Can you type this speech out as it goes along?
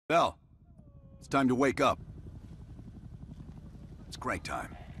Bell, it's time to wake up. It's crank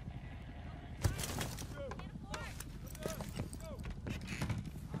time.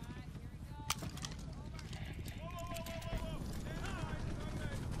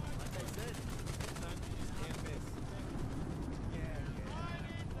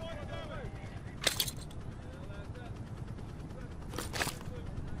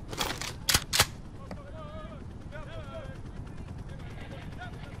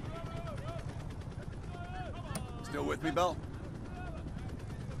 Still with me, Bell?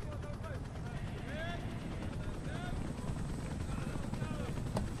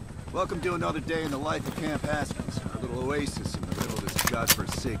 Welcome to another day in the life of Camp Haskins, our little oasis in the middle of this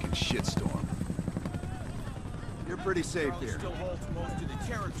godforsaken shitstorm. You're pretty safe here. Still holds most of the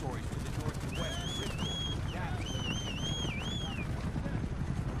territories to the north and west of Richmond.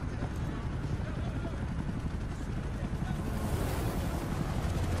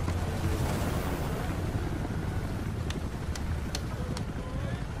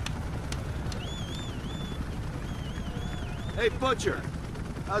 Hey, Butcher!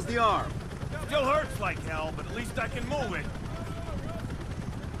 How's the arm? Still hurts like hell, but at least I can move it.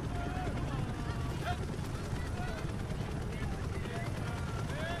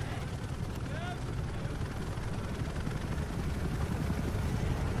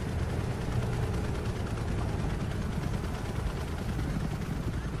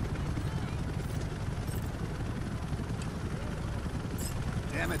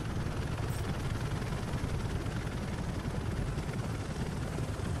 Damn it.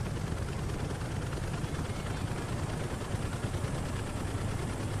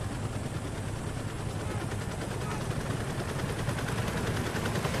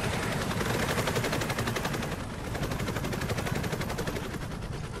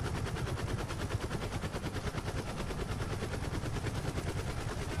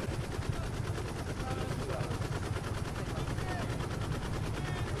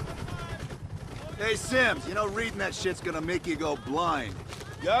 Hey, Sims, you know reading that shit's gonna make you go blind.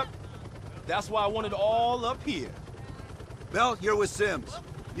 Yup. That's why I want it all up here. Bell, you're with Sims.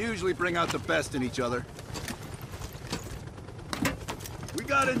 You usually bring out the best in each other. We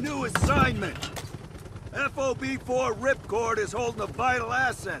got a new assignment. FOB-4 Ripcord is holding a vital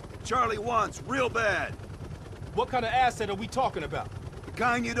asset that Charlie wants real bad. What kind of asset are we talking about? The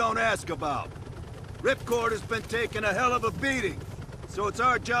kind you don't ask about. Ripcord has been taking a hell of a beating. So it's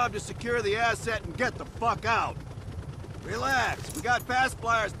our job to secure the asset and get the fuck out. Relax, we got fast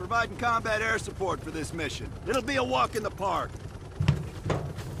flyers providing combat air support for this mission. It'll be a walk in the park.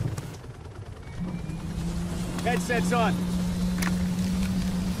 Headsets on.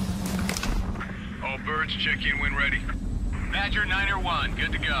 All birds, check in when ready. Badger 9-1,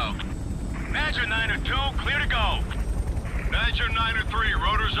 good to go. Badger 9-2, clear to go. Badger 9-3,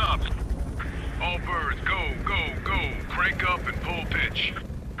 rotors up. All birds, go, go, go. Crank up and pull pitch.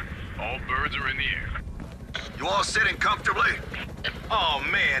 All birds are in the air. You all sitting comfortably? Oh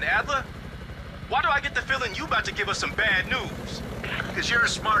man, Adler? Why do I get the feeling you about to give us some bad news? Because you're a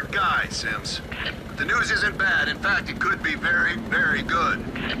smart guy, Sims. But the news isn't bad. In fact, it could be very, very good.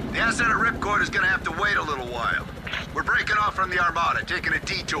 The asset of Ripcord is gonna have to wait a little while. We're breaking off from the Armada, taking a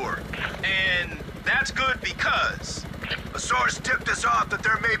detour. And that's good because... A source tipped us off that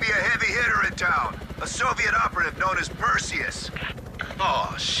there may be a heavy hitter in town. A Soviet operative known as Perseus.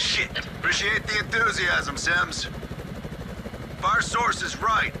 Oh, shit. Appreciate the enthusiasm, Sims. If our source is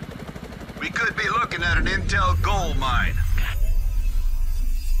right, we could be looking at an intel gold mine.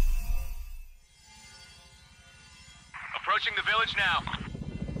 Approaching the village now.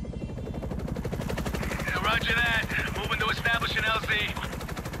 Yeah, roger that. Moving to establish an LZ.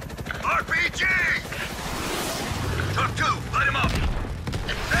 RPG! Took 2, light him up!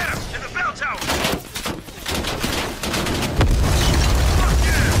 There, in the bell tower! Fuck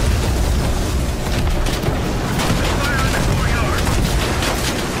yeah! Fire in the courtyard!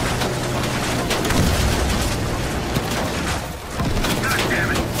 God damn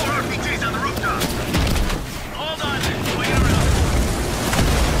it! More RPGs on the rooftop! Hold on, wait around.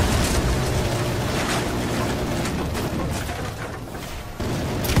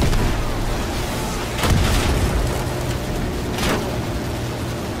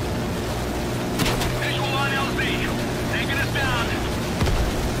 Visual on LZ. Taking us down.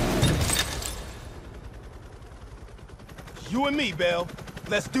 You and me, Bell.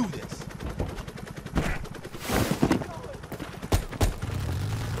 Let's do this.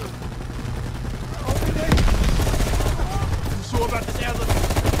 You sure about this, Adler?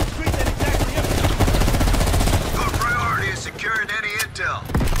 Street ain't exactly empty. Your priority is securing any intel.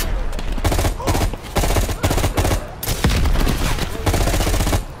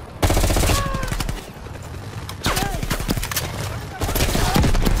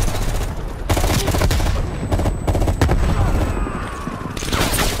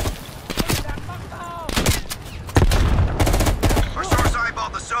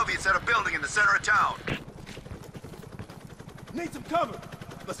 Soviets at a building in the center of town. Need some cover.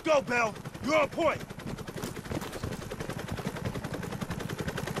 Let's go, Bell. You're on point.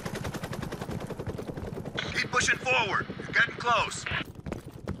 Keep pushing forward. You're getting close.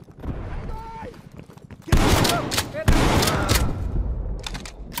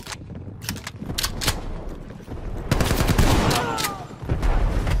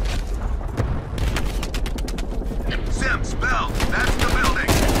 Sims, Bell, that's the building.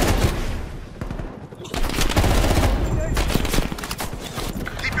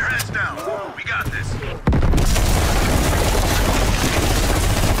 Keep your heads down. We got this.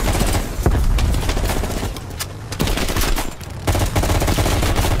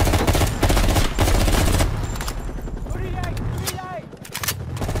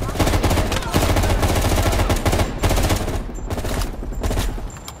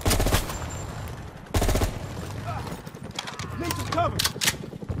 Need some cover.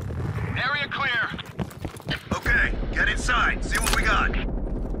 Area clear. Okay, get inside. See what we got.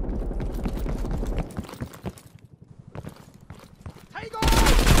 Take off!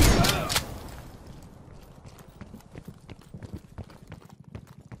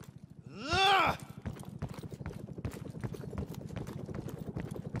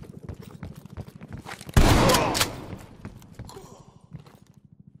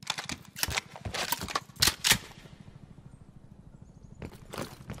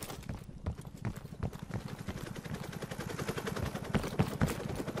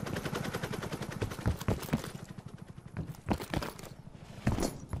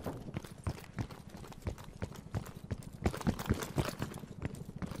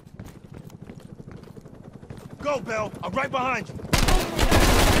 Go, Bell. I'm right behind you.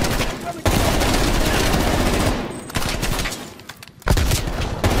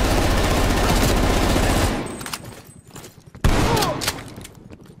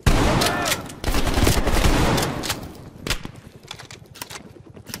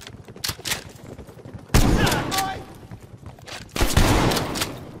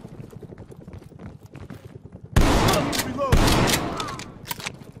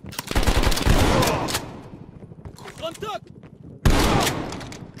 Untuck!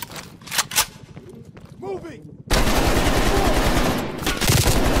 Moving!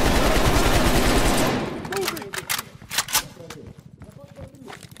 Moving!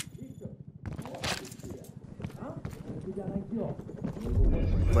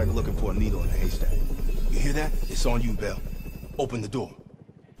 Like looking for a needle in a haystack. You hear that? It's on you, Bell. Open the door.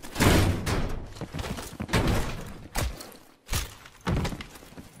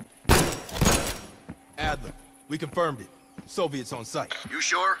 Adler, we confirmed it. Soviets on site. You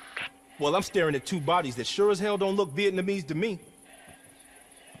sure? Well, I'm staring at two bodies that sure as hell don't look Vietnamese to me.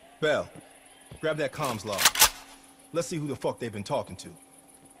 Bell, grab that comms log. Let's see who the fuck they've been talking to.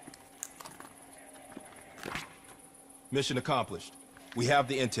 Mission accomplished. We have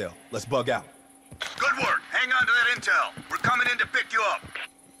the intel. Let's bug out. Good work. Hang on to that intel. We're coming in to pick you up.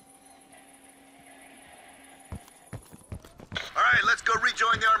 All right, let's go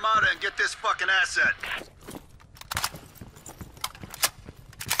rejoin the Armada and get this fucking asset.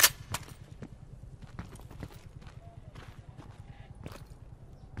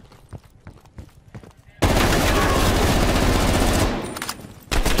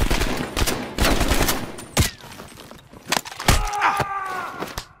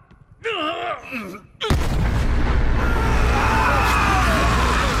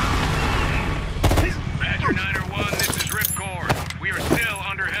 Badger 901, this is Ripcord. We are still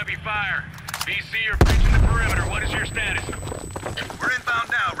under heavy fire. BC are breaching the perimeter. What is your status? We're inbound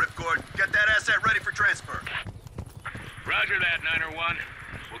now, Ripcord. Get that asset ready for transfer. Roger that, 901.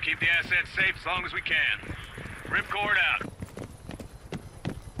 We'll keep the asset safe as long as we can. Ripcord out.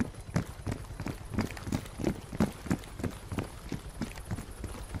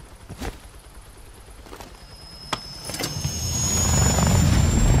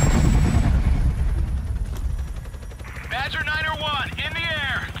 Badger 901, in the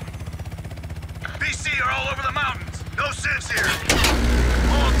air. BC are all over the mountains. No sieves here.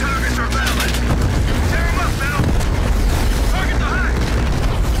 All targets are valid. Tear them up, Bell. Target the high.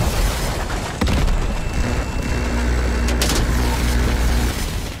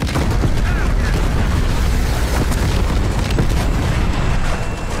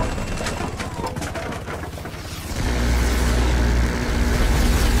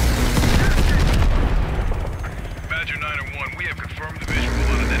 Badger 901, we have confirmed the visual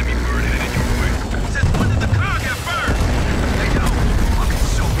on an enemy bird headed your way. Since when did the car get burned? They don't. Fucking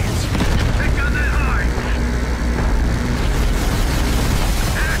Soviets. They've got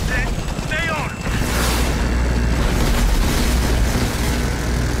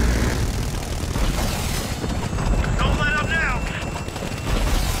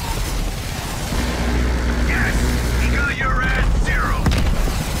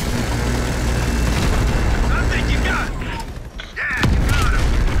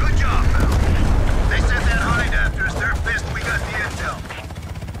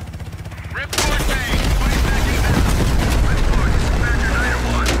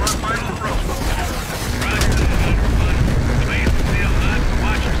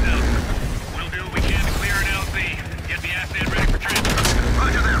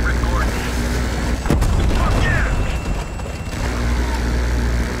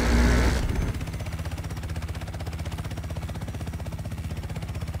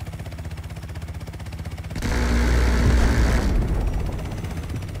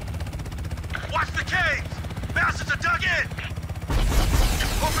bastards are dug in!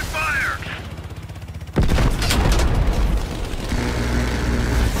 Open fire!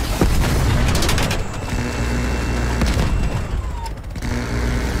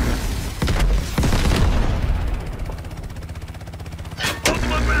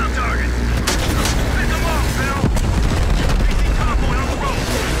 Ultimate ground target! Pick them off, Bill! PC convoy on the road!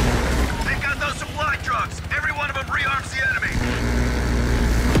 Take out those supply trucks! Every one of them rearms the enemy!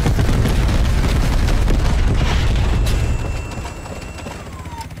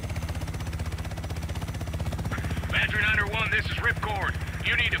 Badger 901, this is Ripcord.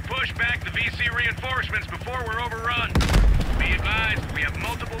 You need to push back the VC reinforcements before we're overrun. Be advised, we have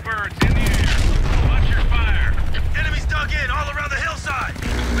multiple birds in the air. Watch your fire. Enemies dug in all around the hillside!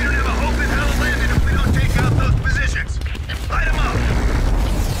 We don't have a hope in hell of landing if we don't take out those positions! Light them up!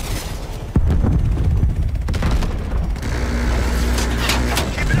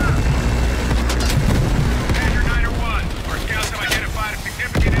 Keep it up! Badger 901, our scouts have identified a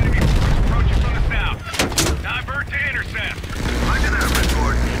significant enemy force approaching from the south. Divert to intercept. Roger that,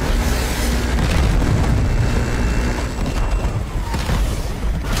 Ripcord.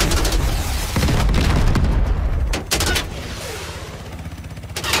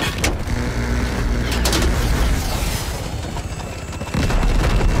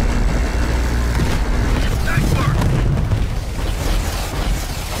 Nice work!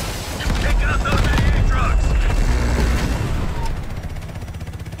 Take out those AA trucks!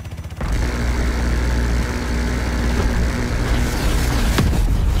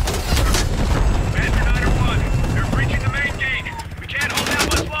 Badger 901, they're breaching the main gate. We can't hold out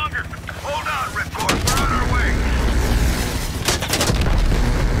much longer. Hold on, Ripcord. We're on our way.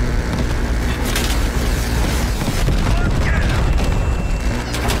 Let's get him!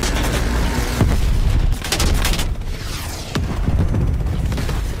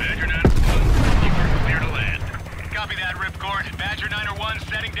 Badger 901, you are clear to land. Copy that, Ripcord. Badger 901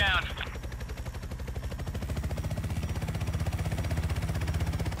 setting down.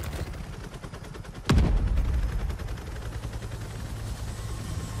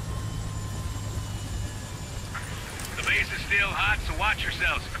 The base is still hot, so watch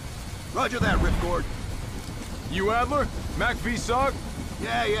yourselves. Roger that, Ripcord. You Adler? Mac V SOG?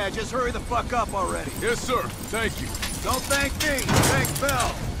 Yeah, just hurry the fuck up already. Yes, sir. Thank you. Don't thank me, thank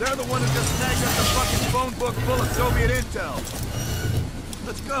Bell. They're the one who just snagged up the fucking phone book full of Soviet intel.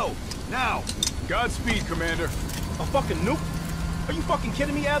 Let's go, now. Godspeed, Commander. A fucking nuke? Are you fucking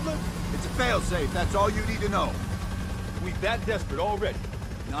kidding me, Adler? It's a failsafe, that's all you need to know. We that desperate already.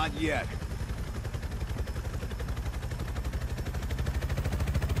 Not yet.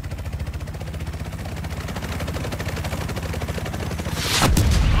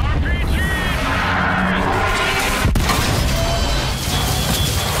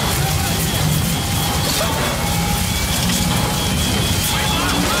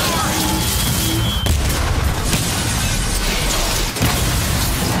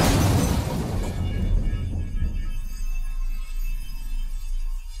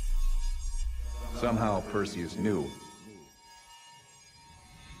 Somehow Perseus knew.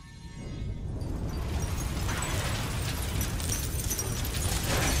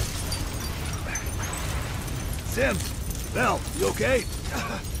 Sims, Bell, you okay?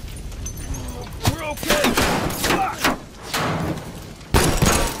 We're okay.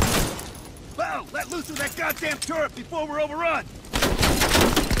 Bell, let loose of that goddamn turret before we're overrun.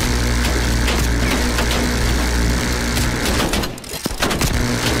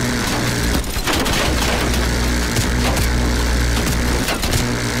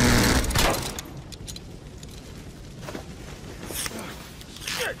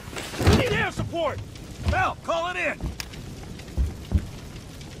 Shit! We need air support! Bell, call it in!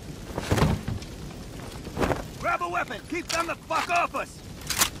 Grab a weapon! Keep them the fuck off us!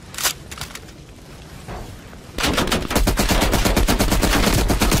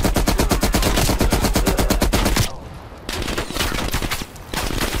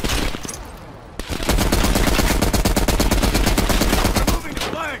 We're moving to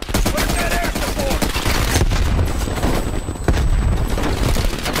flank! Where's that air support?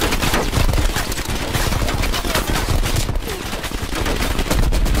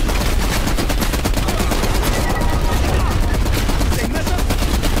 They miss us?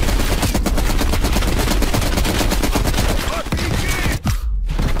 RPG!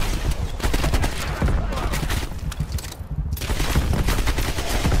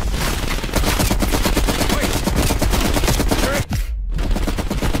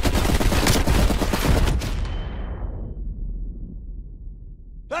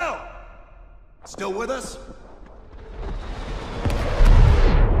 Bell! Still with us?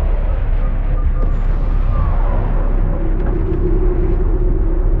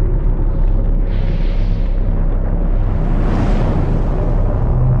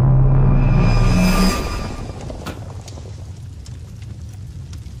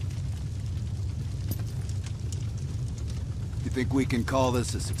 You think we can call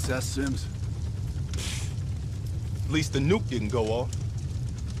this a success, Sims? At least the nuke didn't go off.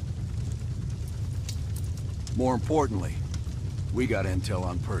 More importantly, we got intel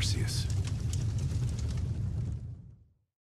on Perseus.